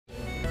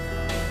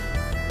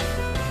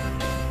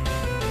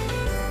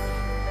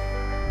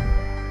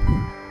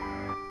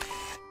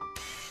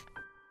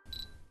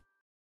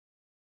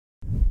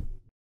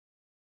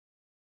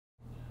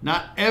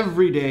Not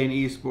every day in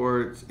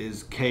esports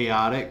is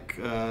chaotic.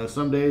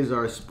 Some days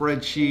are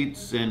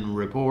spreadsheets and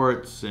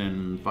reports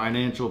and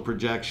financial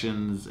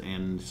projections,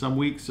 and some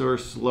weeks are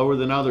slower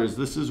than others.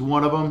 This is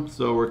one of them,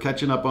 so we're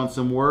catching up on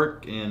some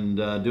work and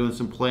doing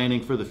some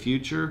planning for the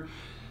future,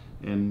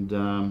 and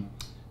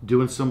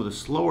doing some of the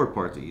slower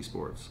parts of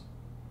esports.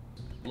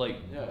 Like,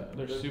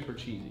 they're super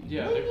cheesy.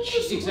 Yeah, they're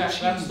cheesy.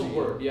 Exactly, that's the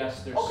word.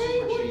 Yes, they're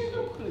super cheesy.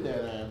 Put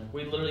that in.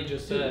 We literally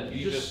just said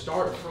You just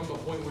start from the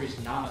point where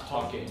he's not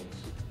talking.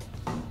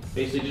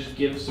 basically just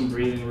give some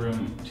breathing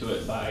room to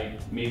it by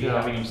maybe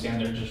having him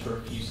stand there just for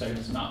a few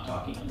seconds not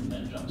talking and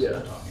then jump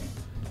start talking.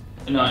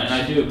 No, and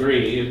I do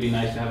agree, it would be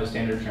nice to have a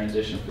standard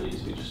transition for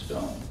these, we just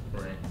don't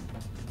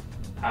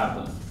have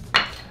them.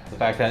 The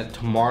fact that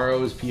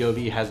tomorrow's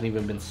POV hasn't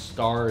even been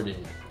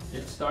started.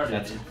 It started.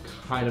 That's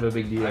kind of a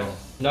big deal.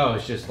 No,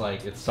 it's just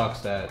like, it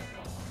sucks that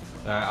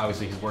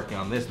obviously he's working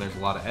on this and there's a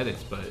lot of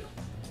edits, but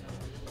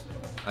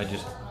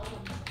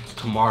it's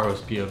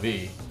tomorrow's POV.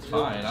 It's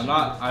fine. I'm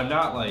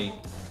not like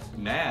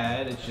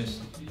mad. It's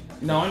just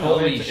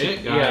holy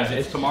shit, guys.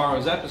 It's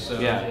tomorrow's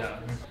episode. Yeah.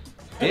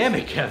 Damn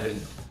it, Kevin.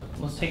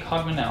 Let's take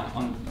Hogman out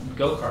on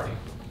go-karting.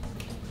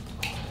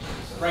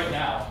 Right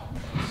now.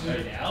 Let's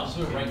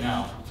do it right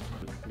now.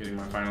 Getting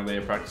my final day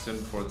of practicing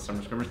before the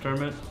summer scrimmage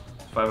tournament.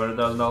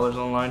 $500,000 on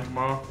the line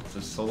tomorrow. It's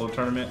a solo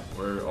tournament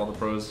where all the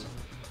pros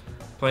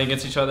play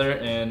against each other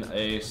in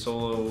a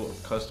solo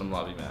custom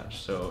lobby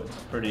match. So it's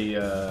pretty,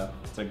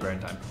 it's a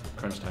grind time,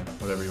 crunch time,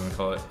 whatever you want to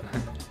call it.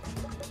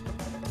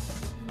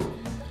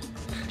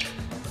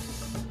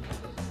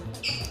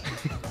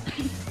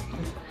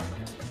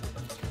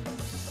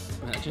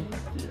 Imagine.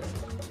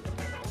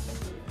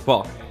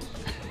 Well,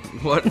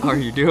 what are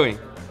you doing?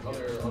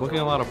 I'm booking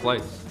a lot of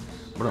flights,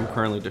 but I'm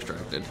currently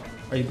distracted.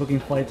 Are you booking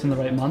flights in the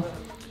right month?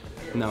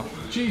 No.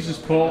 Jesus,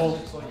 Paul.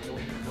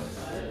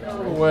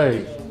 No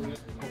way.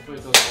 Hopefully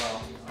it goes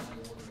well.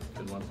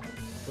 Good one.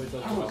 Hopefully it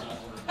goes well.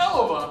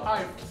 Hell of a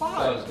high five.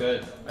 That was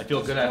good. I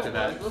feel good after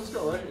that. Let's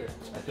go right here.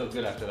 I feel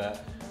good after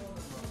that.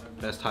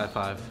 Best high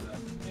five.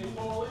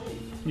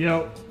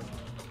 Yo.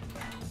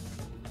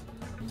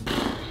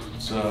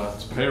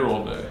 It's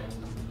payroll day,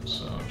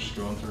 so I'm just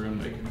going through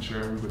and making sure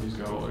everybody's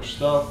got all their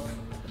stuff,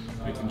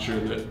 making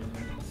sure that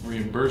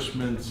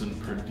reimbursements and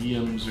per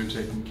diems are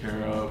taken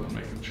care of, and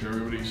making sure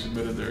everybody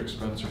submitted their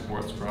expense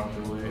reports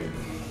properly.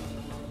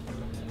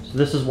 So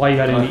this is why you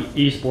got into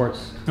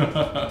esports.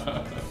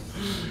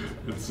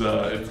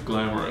 It's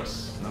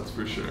glamorous, that's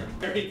for sure.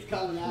 It's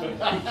coming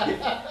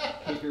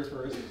out. Take your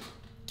first.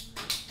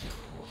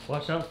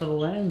 Watch out for the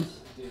lens.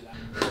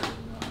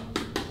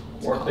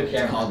 Work the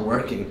camera. Hard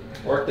working.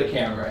 Work the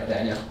camera,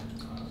 Daniel.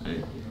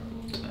 Hey.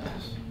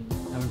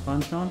 Having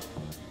fun, Sean?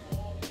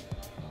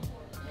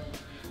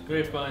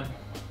 Great fun.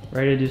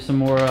 Ready to do some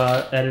more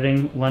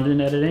editing,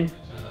 London editing?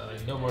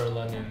 No more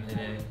London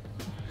editing.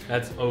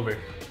 That's over.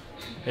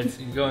 It's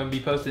going to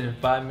be posted in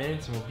 5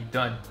 minutes and we'll be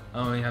done. I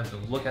only have to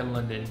look at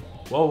London.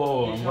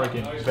 Whoa, I'm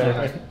working.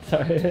 Sorry.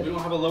 We don't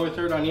have a lower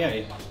third on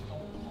Yay.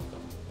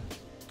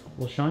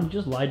 Well, Sean, you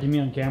just lied to me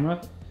on camera.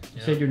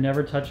 You said you're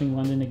never touching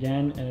London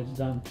again, and it's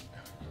done.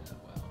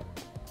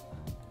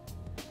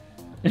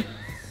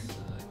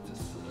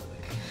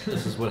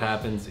 This is what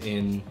happens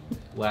in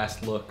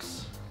last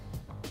looks.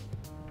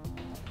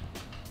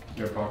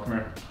 Joe Paul, come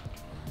here.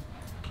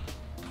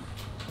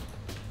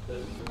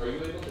 Are you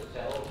able to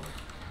tell?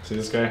 See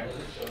this guy?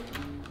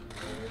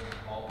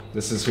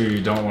 This is who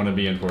you don't want to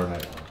be in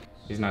Fortnite.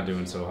 He's not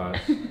doing so hot,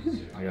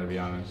 I gotta be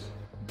honest.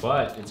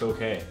 But it's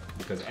okay,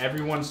 because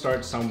everyone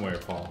starts somewhere,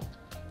 Paul.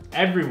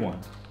 Everyone.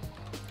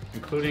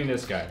 Including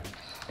this guy.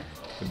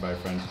 Goodbye,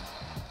 friend.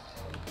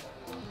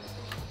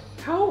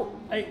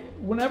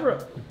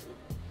 Whenever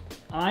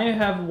I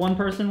have one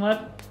person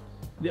left,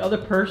 the other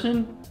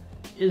person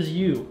is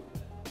you.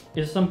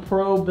 Is some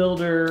pro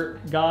builder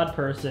god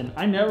person.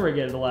 I never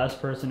get the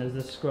last person as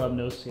this scrub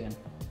no skin.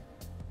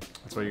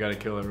 That's why you gotta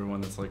kill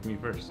everyone that's like me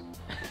first.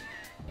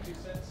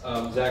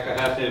 Zach,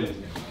 I have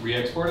him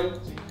re-exported.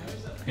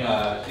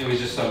 It was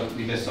just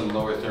we missed some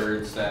lower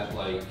thirds that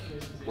like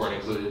weren't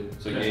included.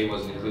 So Yay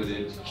wasn't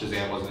included,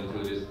 Shazam wasn't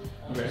included.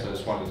 Okay. So I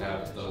just wanted to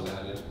have those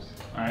added.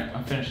 Alright,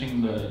 I'm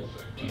finishing the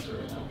teaser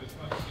right now.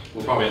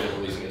 We'll probably end up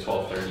releasing at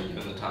 12:30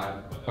 given the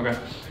time. Okay.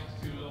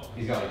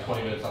 He's got like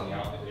 20 minutes on the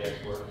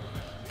re-export.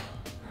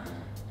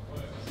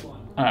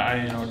 I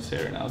didn't know what to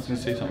say right now. I was gonna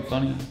say something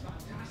funny.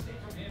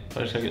 But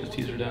I just gotta get the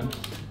teaser done.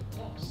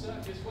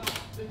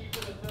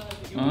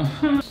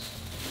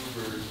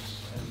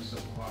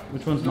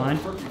 Which one's mine?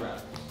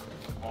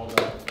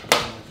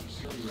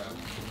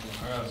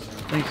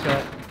 Thanks,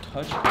 Scott.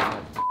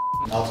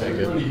 I'll take it.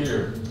 Everybody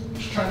here,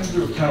 just trying to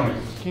do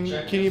accounting. Can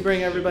you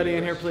bring everybody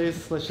in here,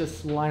 please? Let's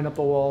just line up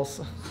the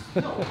walls.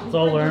 Let's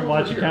all learn.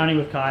 Watch accounting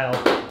with Kyle.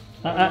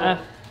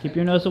 Keep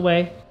your nose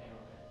away.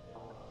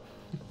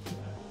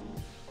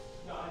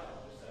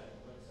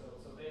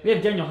 We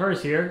have Daniel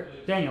Hurst here.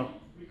 Daniel,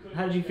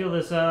 how did you feel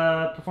this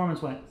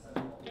performance went?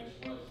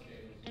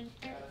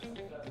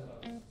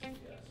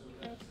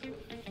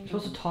 You're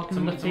supposed to talk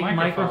into the fake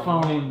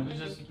microphone.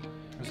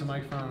 It's the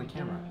microphone on the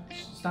camera.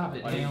 Stop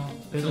it, Why Daniel.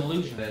 It's an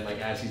illusion. Then, like,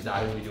 as he's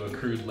diving, we do a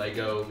crude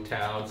Lego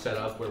town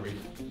setup where we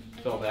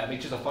film that.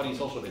 Make just a funny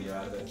social video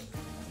out of it.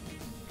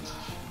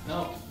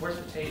 No, where's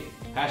the tape?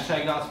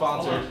 Hashtag not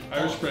sponsored.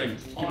 Irish Spring,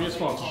 give me a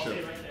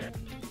sponsorship.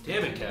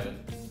 Damn it, Kevin.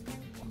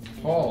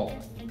 Paul,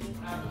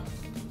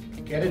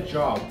 get a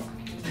job.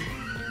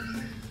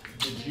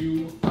 Did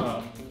you,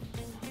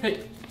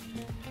 Hey.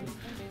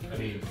 I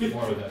mean,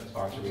 more of that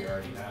sponsor we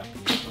already have.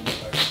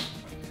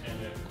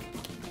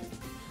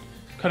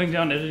 Cutting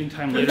down editing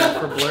time later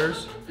for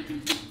blurs.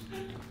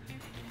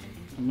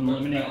 I'm gonna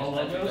eliminate all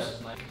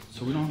logos,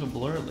 so we don't have to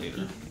blur it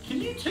later. can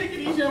you take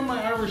it easy on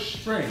my Irish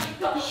Spring?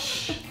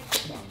 Shh.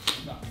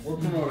 No, we're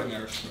promoting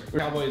Irish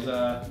Spring. Cowboys,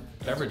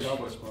 beverage.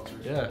 Cowboy sponsor.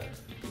 Yeah.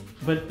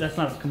 But that's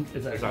not,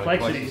 it's a It's not a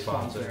complexity complexity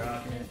sponsor.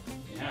 sponsor.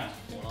 Yeah,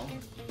 well.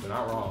 They're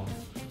not wrong.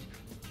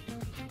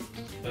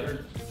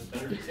 Better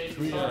be safe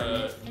Can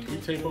than sorry. we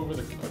tape over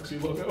the Complexity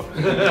logo?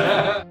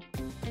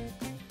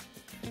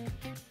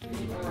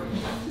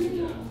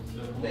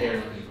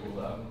 They're pretty cool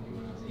though.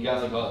 You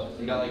got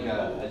like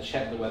a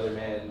check the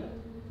weatherman.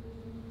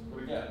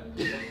 What do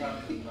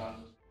you got?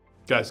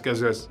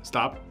 Guys,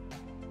 stop.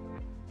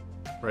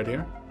 Right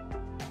here.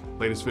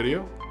 Latest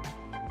video.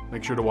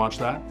 Make sure to watch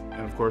that.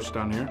 And of course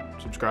down here,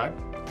 subscribe.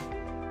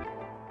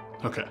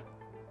 Okay.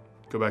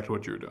 Go back to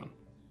what you were doing.